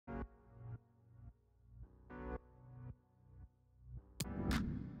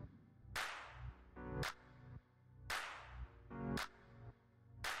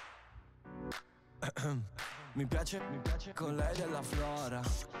Mi piace con lei della flora.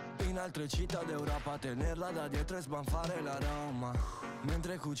 In altre città d'Europa tenerla da dietro e sbanfare l'aroma.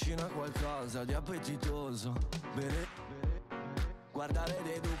 Mentre cucina qualcosa di appetitoso. Bere, guardare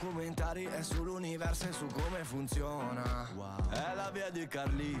dei documentari è sull'universo e su come funziona. È la via di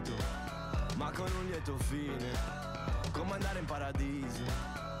Carlito, ma con un lieto fine. Come andare in paradiso,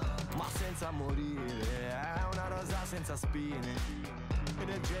 ma senza morire. È una rosa senza spine.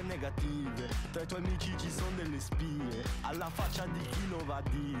 Energie negative, tra i tuoi amici ci sono delle spie. Alla faccia di chi lo va a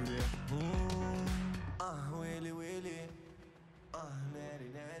dire. Willy Willy,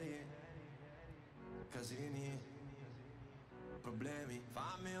 neri neri, casini, problemi.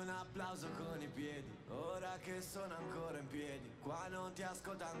 Fammi un applauso con i piedi, ora che sono ancora in piedi. Qua non ti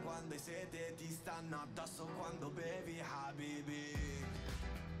ascoltano quando hai sete, ti stanno addosso quando bevi, Habibi.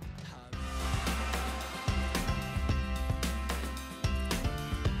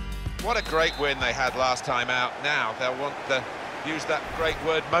 What a great win they had last time out. Now they'll want to use that great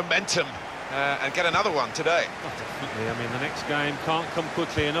word momentum and get another one today. Oh, definitely. I mean, the next game can't come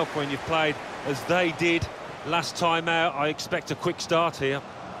quickly enough when you've played as they did last time out. I expect a quick start here.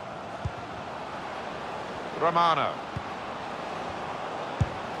 Romano.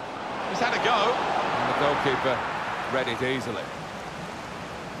 He's had a go. And the goalkeeper read it easily.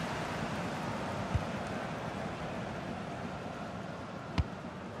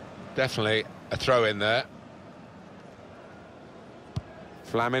 Definitely a throw in there.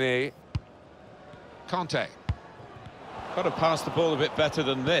 Flamini. Conte. Got to pass the ball a bit better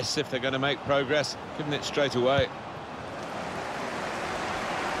than this if they're going to make progress, giving it straight away.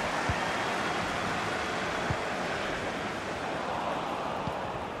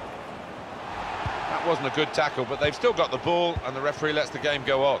 That wasn't a good tackle, but they've still got the ball, and the referee lets the game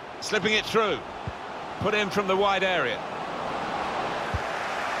go on. Slipping it through. Put in from the wide area.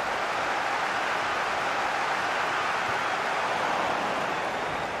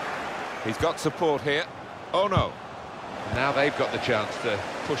 He's got support here. Oh no. Now they've got the chance to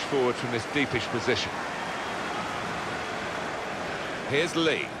push forward from this deepish position. Here's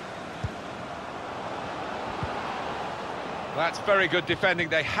Lee. That's very good defending.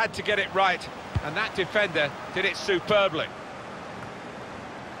 They had to get it right, and that defender did it superbly.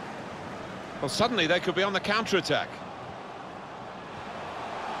 Well, suddenly they could be on the counter-attack.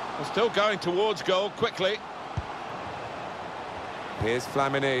 Well, still going towards goal quickly. Here's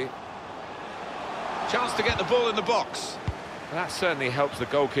Flamini. Chance to get the ball in the box. That certainly helps the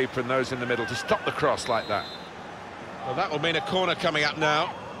goalkeeper and those in the middle to stop the cross like that. Well, that will mean a corner coming up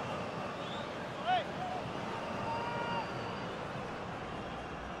now.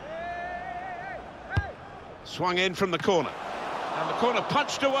 Swung in from the corner. And the corner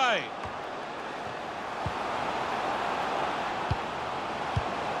punched away.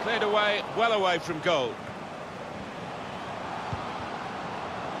 Cleared away, well away from goal.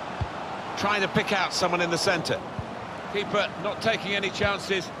 Trying to pick out someone in the centre. Keeper not taking any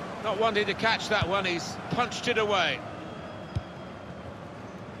chances, not wanting to catch that one. He's punched it away.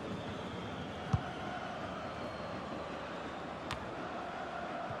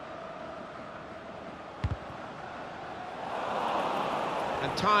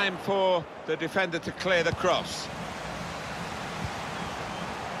 And time for the defender to clear the cross.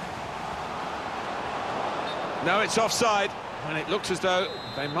 No, it's offside, and it looks as though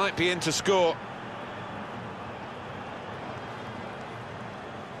they might be in to score.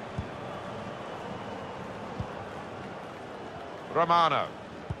 Romano.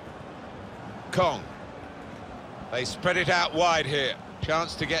 Kong. They spread it out wide here.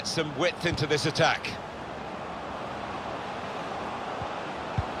 Chance to get some width into this attack.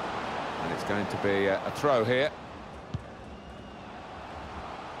 And it's going to be a throw here.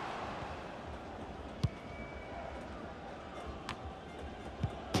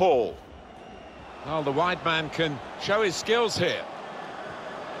 Paul. Well, the wide man can show his skills here.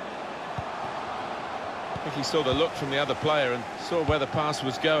 I think he saw the look from the other player and saw where the pass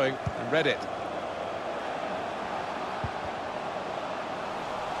was going and read it.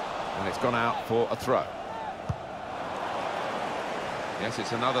 And it's gone out for a throw. Yes,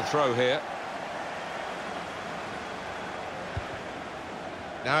 it's another throw here.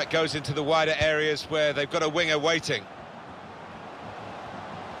 Now it goes into the wider areas where they've got a winger waiting.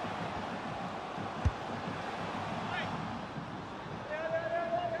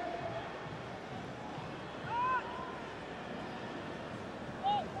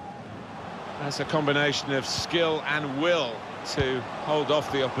 That's a combination of skill and will to hold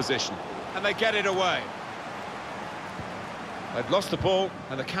off the opposition. And they get it away. They've lost the ball,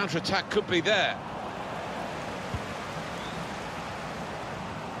 and the counter-attack could be there.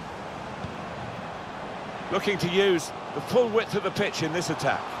 looking to use the full width of the pitch in this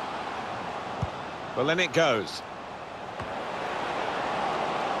attack. Well, then it goes.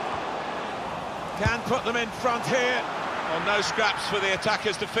 Can put them in front here. Well, no scraps for the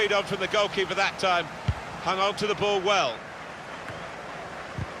attackers to feed on from the goalkeeper that time. Hung on to the ball well.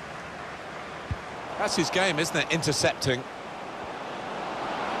 That's his game, isn't it? Intercepting.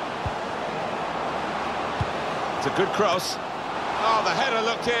 It's a good cross. Oh, the header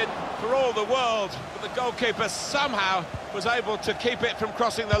looked in for all the world, but the goalkeeper somehow was able to keep it from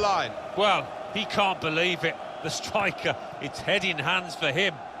crossing the line. Well, he can't believe it. The striker, it's head in hands for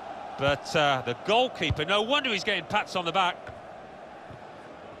him. But the goalkeeper, no wonder he's getting pats on the back.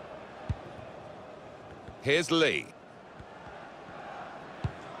 Here's Lee.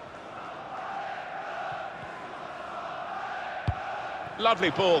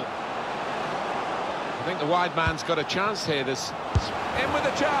 Lovely ball. I think the wide man's got a chance here. There's In with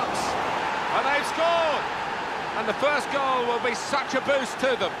a chance. And they've scored. And the first goal will be such a boost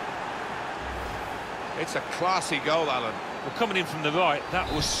to them. It's a classy goal, Alan. Well, coming in from the right,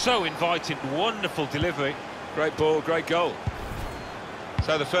 that was so inviting. Wonderful delivery. great ball, great goal.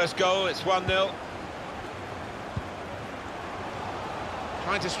 So the first goal, it's 1-0.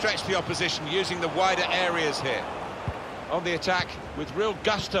 Trying to stretch the opposition, using the wider areas here. On the attack with real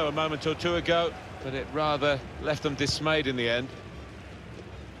gusto a moment or two ago, but it rather left them dismayed in the end.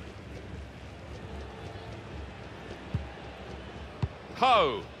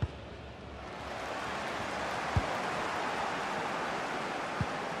 Ho!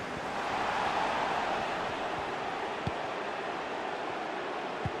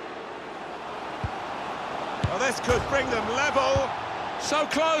 Well, this could bring them level. So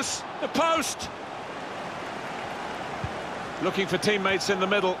close, the post. Looking for teammates in the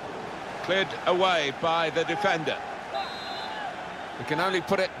middle. Cleared away by the defender. We can only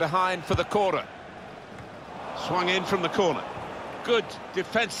put it behind for the corner. Swung in from the corner. Good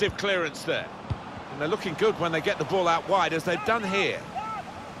defensive clearance there. And they're looking good when they get the ball out wide, as they've done here.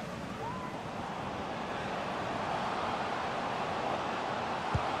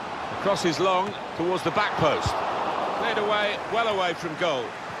 The cross is long towards the back post. Cleared away, well away from goal.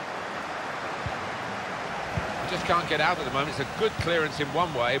 Just can't get out at the moment. It's a good clearance in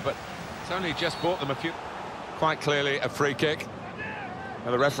one way, but it's only just bought them a few. Quite clearly a free kick.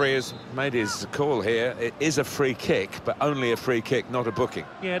 Well, the referee has made his call here. It is a free kick, but only a free kick, not a booking.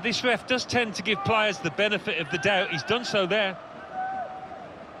 Yeah, this ref does tend to give players the benefit of the doubt. He's done so there.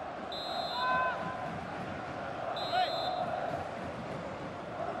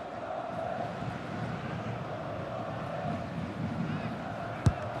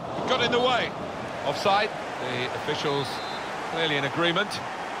 Got in the way. Offside. The officials clearly in agreement.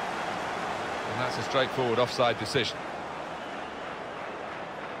 And that's a straightforward offside decision.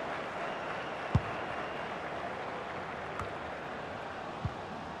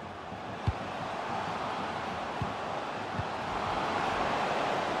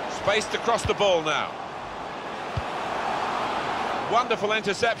 Spaced across the ball now. Wonderful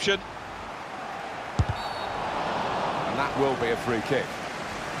interception. And that will be a free kick.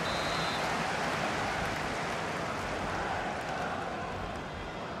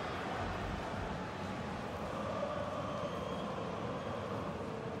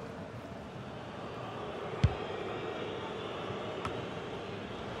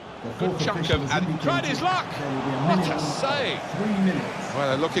 Good chunk of, and tried his luck. What a save. 3 minutes. Well,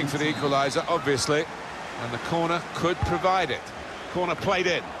 they're looking for the equaliser, obviously, and the corner could provide it. Corner played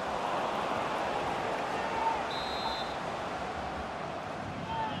in.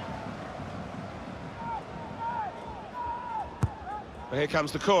 Well, here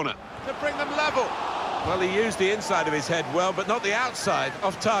comes the corner to bring them level. Well, he used the inside of his head well, but not the outside,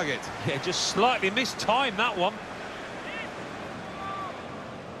 off target. Yeah, just slightly mistimed that one.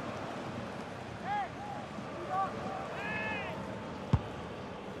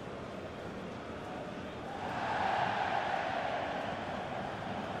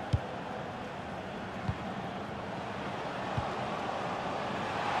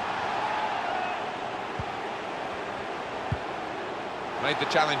 Made the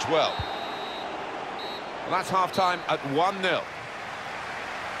challenge well. Well, that's half-time at 1-0.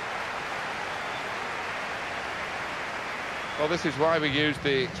 Well, this is why we use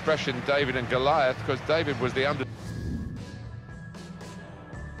the expression David and Goliath, because David was the under...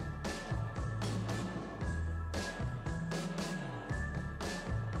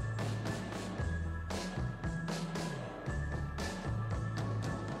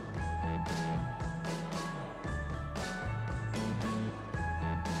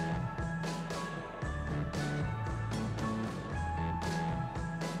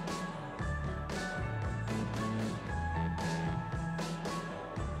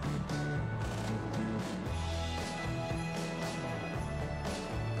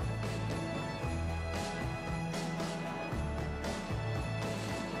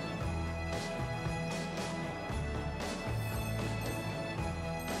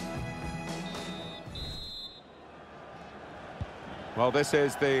 Well, this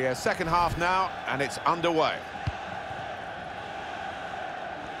is the second half now, and it's underway.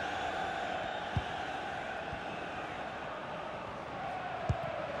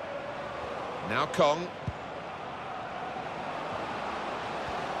 Now Kong.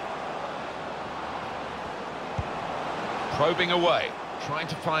 Probing away, trying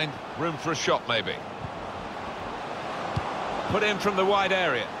to find room for a shot, maybe. Put in from the wide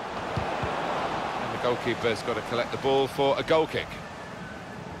area. And the goalkeeper's got to collect the ball for a goal kick.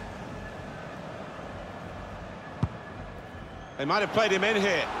 They might have played him in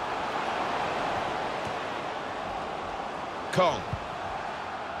here. Kong.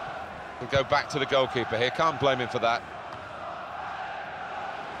 We'll go back to the goalkeeper here, can't blame him for that.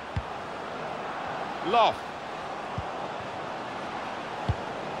 Loft.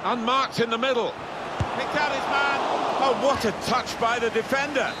 Unmarked in the middle. Picked out his man. Oh, what a touch by the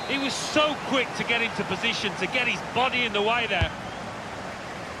defender. He was so quick to get into position, to get his body in the way there.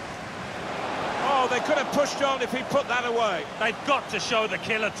 Oh, they could have pushed on if he put that away. They've got to show the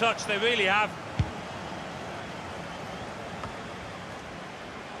killer touch, they really have.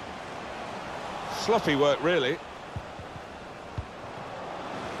 Sloppy work, really.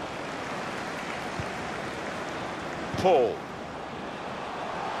 Paul.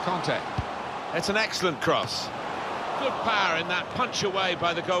 Conte. It's an excellent cross. Good power in that punch away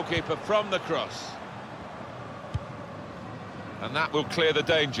by the goalkeeper from the cross. And that will clear the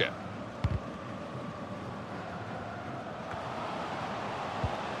danger.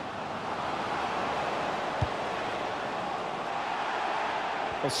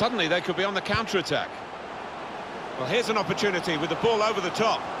 Well, suddenly they could be on the counter-attack. Well, here's an opportunity with the ball over the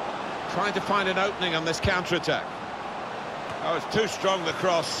top. Trying to find an opening on this counter-attack. Oh, it's too strong, the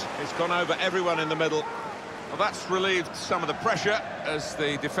cross. It's gone over everyone in the middle. Well, that's relieved some of the pressure as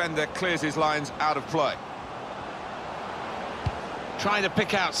the defender clears his lines out of play. Trying to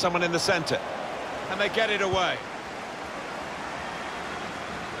pick out someone in the centre. And they get it away.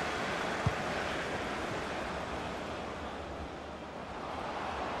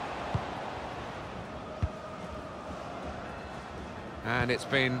 And it's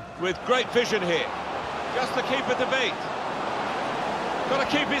been with great vision here. Just the keeper to beat. Got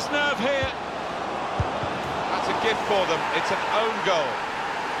to keep his nerve here. That's a gift for them. It's an own goal.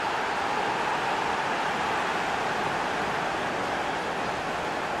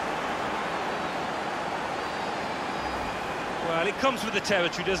 Well, it comes with the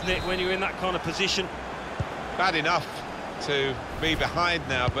territory, doesn't it, when you're in that kind of position? Bad enough to be behind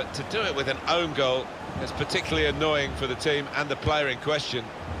now, but to do it with an own goal is particularly annoying for the team and the player in question.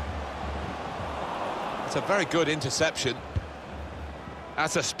 It's a very good interception.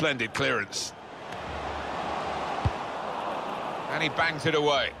 That's a splendid clearance. And he bangs it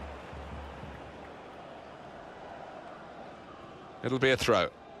away. It'll be a throw.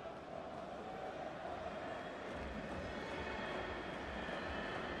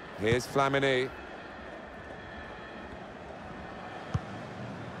 Here's Flamini.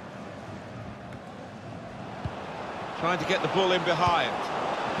 Trying to get the ball in behind.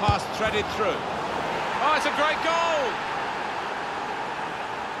 Pass threaded through. Oh, it's a great goal!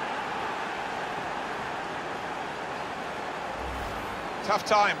 Tough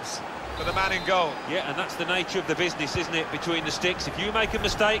times for the man in goal. Yeah, and that's the nature of the business, isn't it, between the sticks. If you make a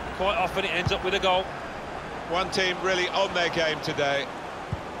mistake, quite often it ends up with a goal. One team really on their game today,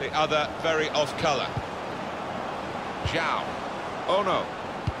 the other very off colour. Zhao. Oh no.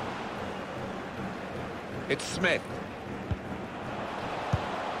 It's Smith.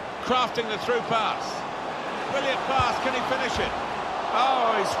 Crafting the through pass. Brilliant pass, can he finish it?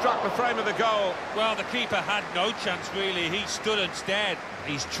 Oh, he struck the frame of the goal. Well, the keeper had no chance, really. He stood and stared.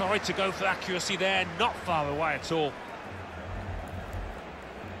 He's tried to go for accuracy there, not far away at all.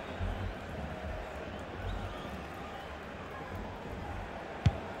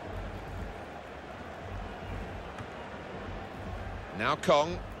 Now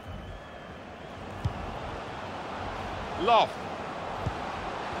Kong. Loft.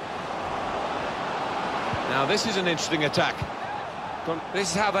 Now this is an interesting attack. This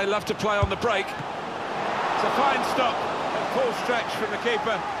is how they love to play on the break. It's a fine stop at full stretch from the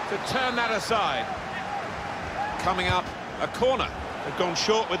keeper to turn that aside. Coming up, a corner. They've gone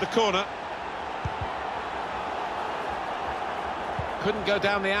short with the corner. Couldn't go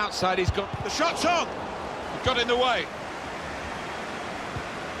down the outside. He's got the shot's on. He got in the way.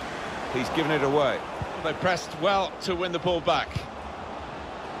 He's given it away. They pressed well to win the ball back.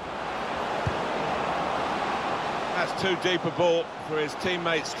 That's too deep a ball for his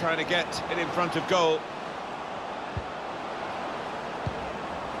teammates trying to get it in front of goal.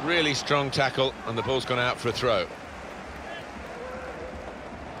 Really strong tackle, and the ball's gone out for a throw.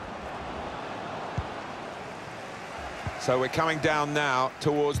 So we're coming down now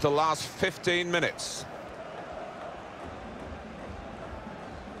towards the last 15 minutes.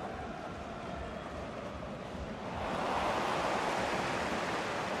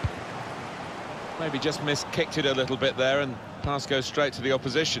 Maybe just kicked it a little bit there, and pass goes straight to the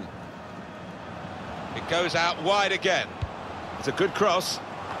opposition. It goes out wide again. It's a good cross.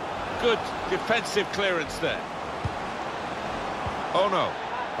 Good defensive clearance there. Oh no.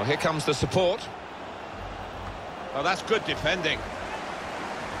 Well, here comes the support. Oh, that's good defending.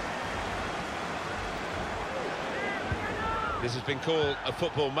 This has been called a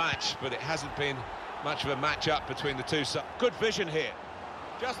football match, but it hasn't been much of a match-up between the two sides. Good vision here.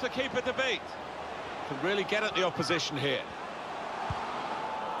 Just the keeper to beat. Can really get at the opposition here.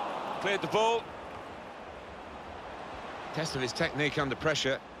 Cleared the ball. Test of his technique under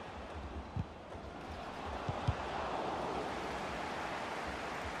pressure.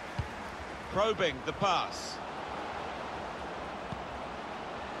 Probing the pass.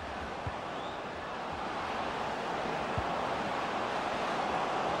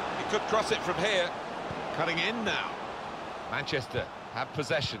 He could cross it from here. Cutting in now. Manchester have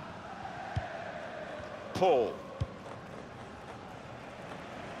possession. Paul.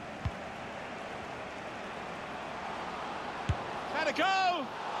 Had a go!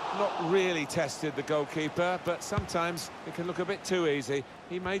 Not really tested the goalkeeper, but sometimes it can look a bit too easy.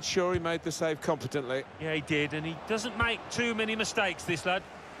 He made sure he made the save competently. Yeah, he did, and he doesn't make too many mistakes, this lad.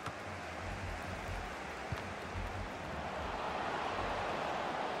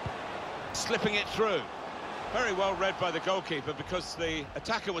 Slipping it through. Very well read by the goalkeeper, because the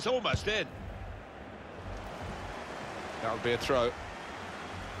attacker was almost in. That would be a throw.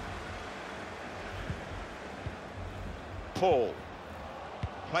 Paul.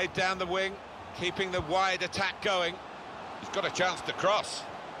 Played down the wing, keeping the wide attack going. He's got a chance to cross.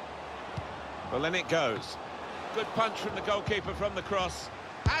 Well, then it goes. Good punch from the goalkeeper from the cross.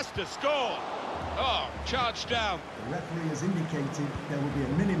 Has to score. Oh, charged down. The referee has indicated there will be a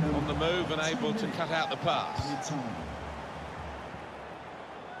minimum on the move and able to cut out the pass.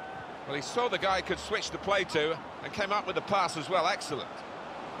 Well, he saw the guy could switch the play to and came up with the pass as well. Excellent.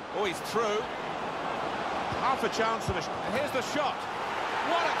 Oh, he's through. Half a chance of a... Here's the shot.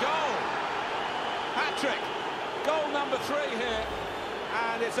 What a goal! Hat-trick. Goal number 3 here.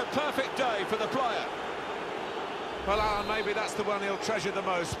 And it's a perfect day for the player. Well, Alan, maybe that's the one he'll treasure the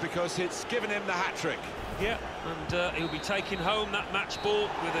most, because it's given him the hat-trick. Yeah, and he'll be taking home that match ball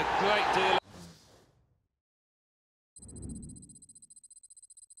with a great deal of...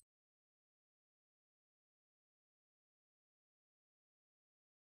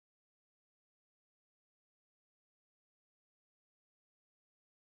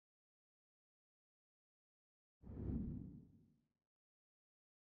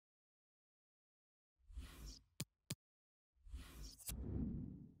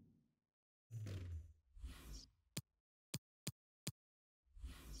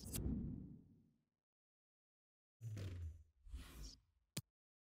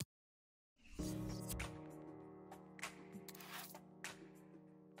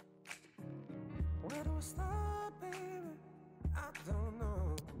 Where do I start, baby? I don't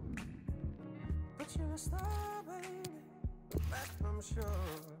know. But you're a star, baby. That's I'm sure.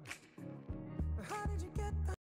 How did you